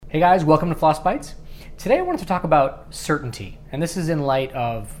Hey guys, welcome to Floss Bites. Today I wanted to talk about certainty, and this is in light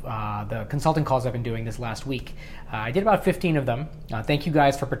of the consulting calls I've been doing this last week. I did about 15 of them. Thank you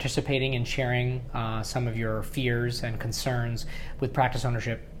guys for participating and sharing some of your fears and concerns with practice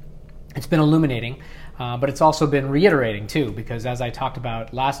ownership. It's been illuminating, but it's also been reiterating too, because as I talked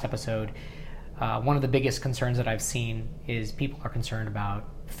about last episode, one of the biggest concerns that I've seen is people are concerned about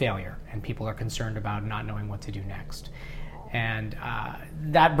failure, and people are concerned about not knowing what to do next. And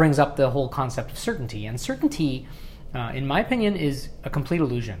that brings up the whole concept of certainty. And certainty, in my opinion, is a complete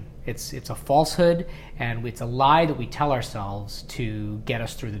illusion. It's a falsehood, and it's a lie that we tell ourselves to get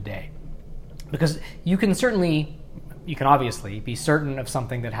us through the day. Because you can obviously be certain of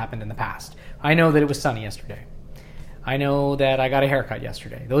something that happened in the past. I know that it was sunny yesterday. I know that I got a haircut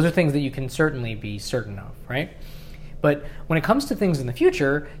yesterday. Those are things that you can certainly be certain of, right? But when it comes to things in the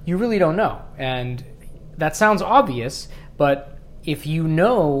future, you really don't know. And that sounds obvious, but if you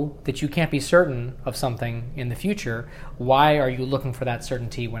know that you can't be certain of something in the future, why are you looking for that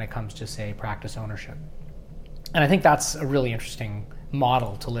certainty when it comes to, say, practice ownership? And I think that's a really interesting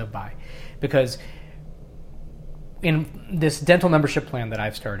model to live by, because in this dental membership plan that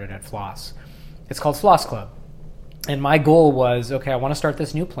I've started at Floss, it's called Floss Club. And my goal was, okay, I want to start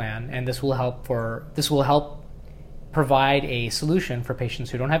this new plan, and this will help provide a solution for patients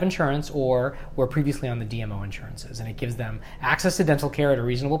who don't have insurance or were previously on the DMO insurances. And it gives them access to dental care at a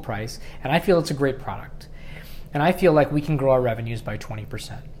reasonable price. And I feel it's a great product. And I feel like we can grow our revenues by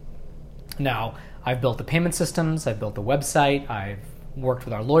 20%. Now, I've built the payment systems, I've built the website, I've worked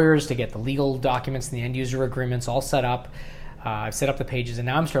with our lawyers to get the legal documents and the end user agreements all set up. I've set up the pages, and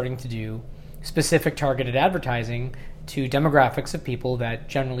now I'm starting to do specific targeted advertising to demographics of people that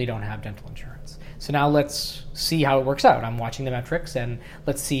generally don't have dental insurance. So now let's see how it works out. I'm watching the metrics, and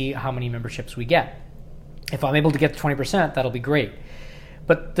let's see how many memberships we get. If I'm able to get to 20%, that'll be great.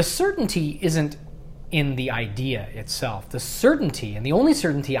 But the certainty isn't in the idea itself. The certainty, and the only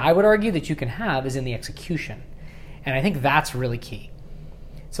certainty I would argue that you can have, is in the execution. And I think that's really key.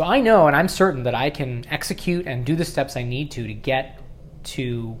 So I know, and I'm certain that I can execute and do the steps I need to get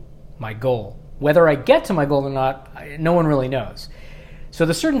to my goal. Whether I get to my goal or not, no one really knows. So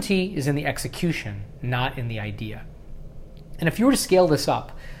the certainty is in the execution, not in the idea. And if you were to scale this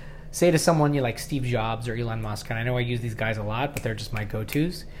up, say to someone you like Steve Jobs or Elon Musk, and I know I use these guys a lot, but they're just my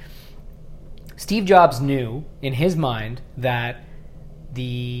go-tos. Steve Jobs knew in his mind that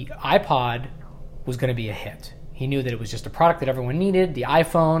the iPod was going to be a hit. He knew that it was just a product that everyone needed, the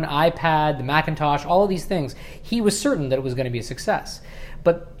iPhone, iPad, the Macintosh, all of these things. He was certain that it was going to be a success.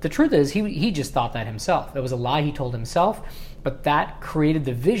 But the truth is, he just thought that himself. It was a lie he told himself, but that created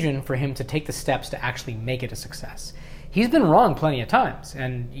the vision for him to take the steps to actually make it a success. He's been wrong plenty of times,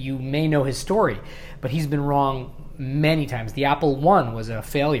 and you may know his story, but he's been wrong many times. The Apple I was a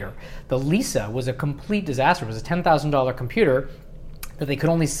failure. The Lisa was a complete disaster. It was a $10,000 computer that they could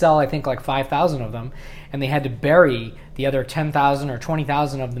only sell, I think, like 5,000 of them, and they had to bury the other 10,000 or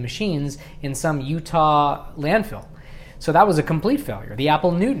 20,000 of the machines in some Utah landfill. So that was a complete failure. The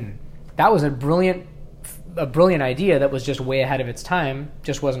Apple Newton, that was a brilliant idea that was just way ahead of its time,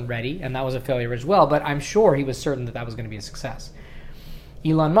 just wasn't ready, and that was a failure as well, but I'm sure he was certain that that was going to be a success.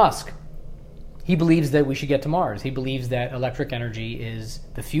 Elon Musk, he believes that we should get to Mars. He believes that electric energy is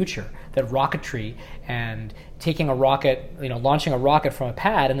the future, that rocketry and taking a rocket, launching a rocket from a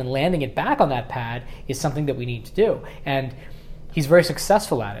pad and then landing it back on that pad is something that we need to do. And he's very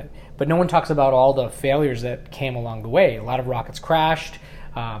successful at it, but no one talks about all the failures that came along the way. A lot of rockets crashed,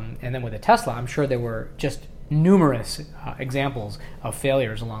 and then with a Tesla, I'm sure there were just numerous examples of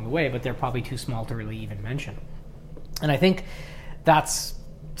failures along the way, but they're probably too small to really even mention. And I think that's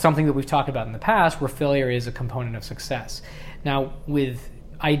something that we've talked about in the past, where failure is a component of success. Now, with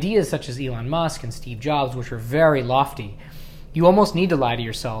ideas such as Elon Musk and Steve Jobs, which are very lofty, you almost need to lie to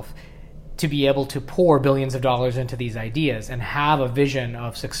yourself to be able to pour billions of dollars into these ideas and have a vision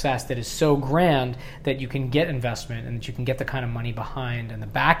of success that is so grand that you can get investment and that you can get the kind of money behind and the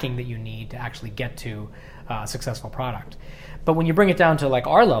backing that you need to actually get to a successful product. But when you bring it down to like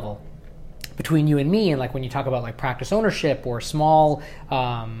our level, between you and me, and like when you talk about like practice ownership or small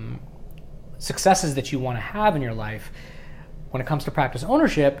successes that you want to have in your life, when it comes to practice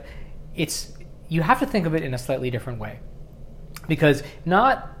ownership, you have to think of it in a slightly different way. Because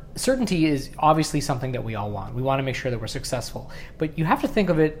certainty is obviously something that we all want. We want to make sure that we're successful. But you have to think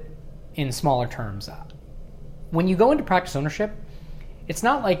of it in smaller terms. When you go into practice ownership, it's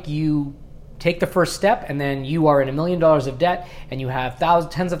not like you take the first step and then you are in $1 million of debt and you have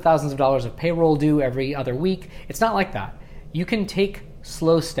tens of thousands of dollars of payroll due every other week. It's not like that. You can take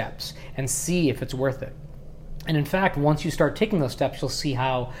slow steps and see if it's worth it. And in fact, once you start taking those steps, you'll see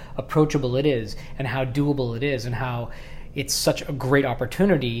how approachable it is and how doable it is and how it's such a great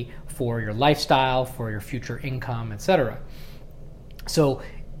opportunity for your lifestyle, for your future income, etc. So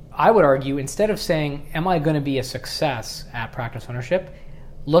I would argue, instead of saying, am I going to be a success at practice ownership,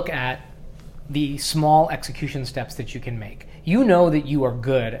 look at the small execution steps that you can make. You know that you are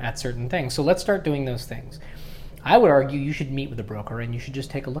good at certain things, so let's start doing those things. I would argue you should meet with a broker and you should just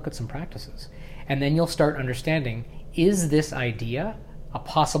take a look at some practices. And then you'll start understanding, is this idea a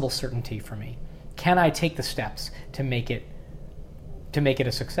possible certainty for me? Can I take the steps to make it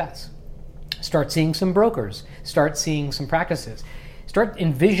a success? Start seeing some brokers, start seeing some practices. Start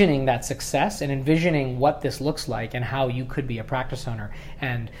envisioning that success and envisioning what this looks like and how you could be a practice owner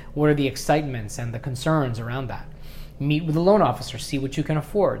and what are the excitements and the concerns around that. Meet with a loan officer, see what you can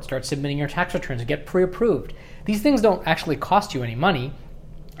afford, start submitting your tax returns, get pre-approved. These things don't actually cost you any money,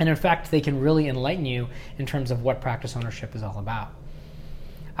 and in fact, they can really enlighten you in terms of what practice ownership is all about.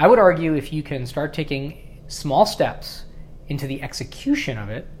 I would argue if you can start taking small steps into the execution of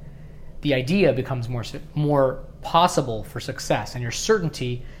it, the idea becomes more possible for success and your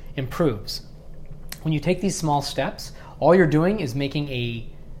certainty improves. When you take these small steps, all you're doing is making a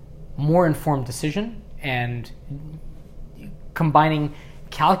more informed decision and combining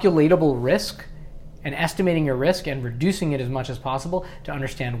calculatable risk and estimating your risk and reducing it as much as possible to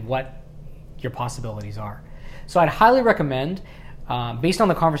understand what your possibilities are. So I'd highly recommend, based on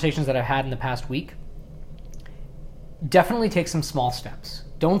the conversations that I've had in the past week, definitely take some small steps.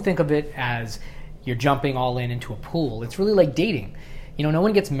 Don't think of it as you're jumping all in into a pool. It's really like dating. You know, no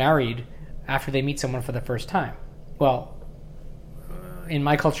one gets married after they meet someone for the first time. Well, in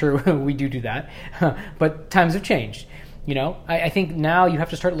my culture, we do that, but times have changed. You know, I think now you have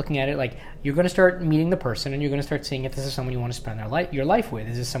to start looking at it like you're going to start meeting the person and you're going to start seeing if this is someone you want to spend your life with.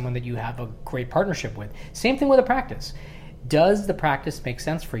 Is this someone that you have a great partnership with? Same thing with a practice. Does the practice make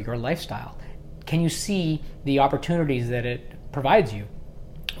sense for your lifestyle? Can you see the opportunities that it provides you?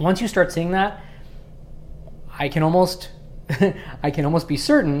 Once you start seeing that, I can almost be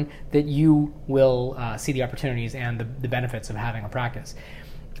certain that you will see the opportunities and the benefits of having a practice.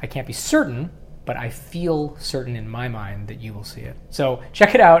 I can't be certain, but I feel certain in my mind that you will see it. So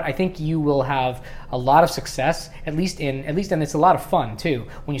check it out. I think you will have a lot of success, and it's a lot of fun too,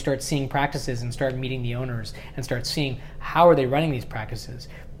 when you start seeing practices and start meeting the owners and start seeing how are they running these practices.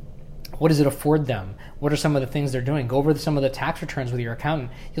 What does it afford them? What are some of the things they're doing? Go over some of the tax returns with your accountant.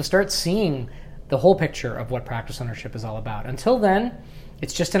 You'll start seeing the whole picture of what practice ownership is all about. Until then,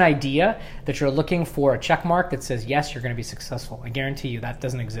 it's just an idea that you're looking for a check mark that says, yes, you're going to be successful. I guarantee you that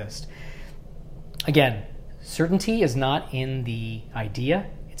doesn't exist. Again, certainty is not in the idea,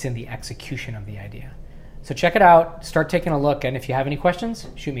 it's in the execution of the idea. So check it out, start taking a look, and if you have any questions,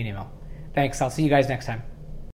 shoot me an email. Thanks, I'll see you guys next time.